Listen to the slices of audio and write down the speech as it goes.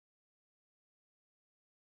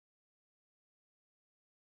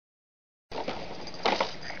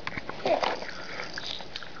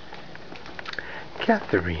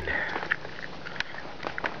Catherine.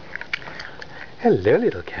 Hello,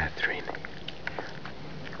 little Catherine.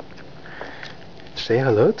 Say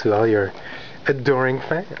hello to all your adoring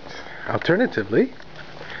fans. Alternatively,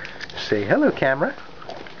 say hello, camera.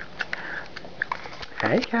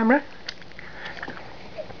 Hi, camera.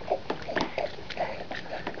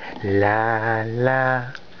 La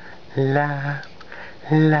la la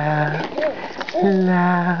la la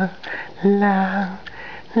la la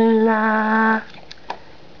la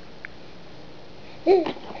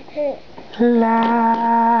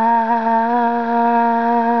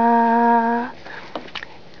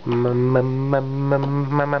mama mama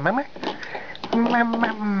mama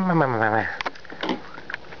mama mama mama.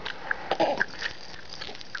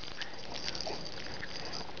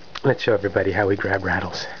 Let's show everybody how we grab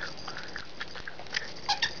rattles.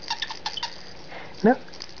 No?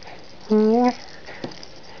 Yeah.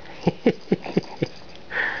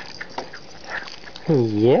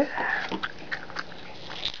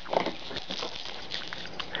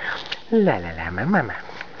 La la la mama.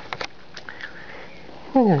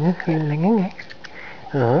 Oh.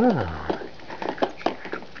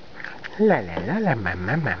 La la la la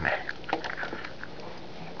mama mama.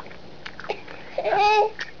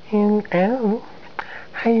 Oh.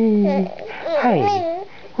 Hey. Hey.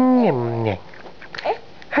 Nham nham.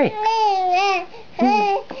 Hey.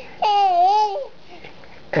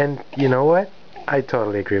 And you know what? I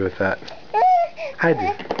totally agree with that. I do.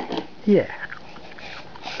 Yeah.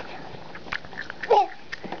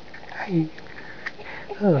 Hey.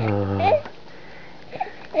 Oh.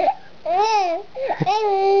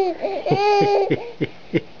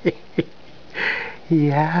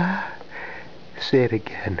 Yeah. Say it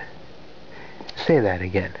again. Say that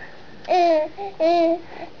again.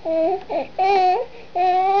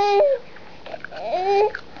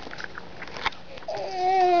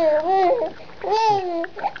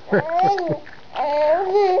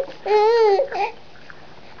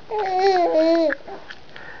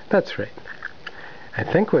 That's right. I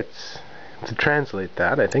think to translate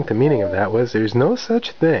that, I think the meaning of that was there's no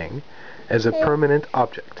such thing as a permanent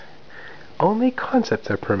object. Only concepts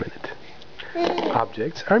are permanent.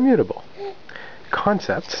 Objects are mutable.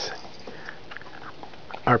 Concepts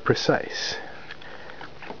are precise.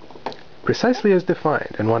 Precisely as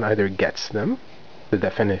defined, and one either gets them, the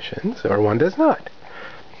definitions, or one does not.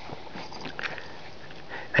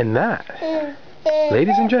 And that,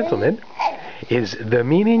 ladies and gentlemen, is the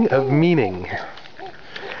meaning of meaning.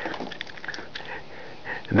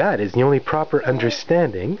 That is the only proper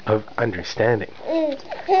understanding of understanding.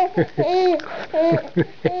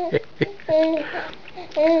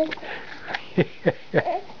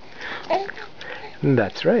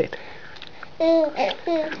 That's right.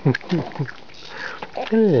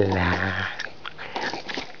 La.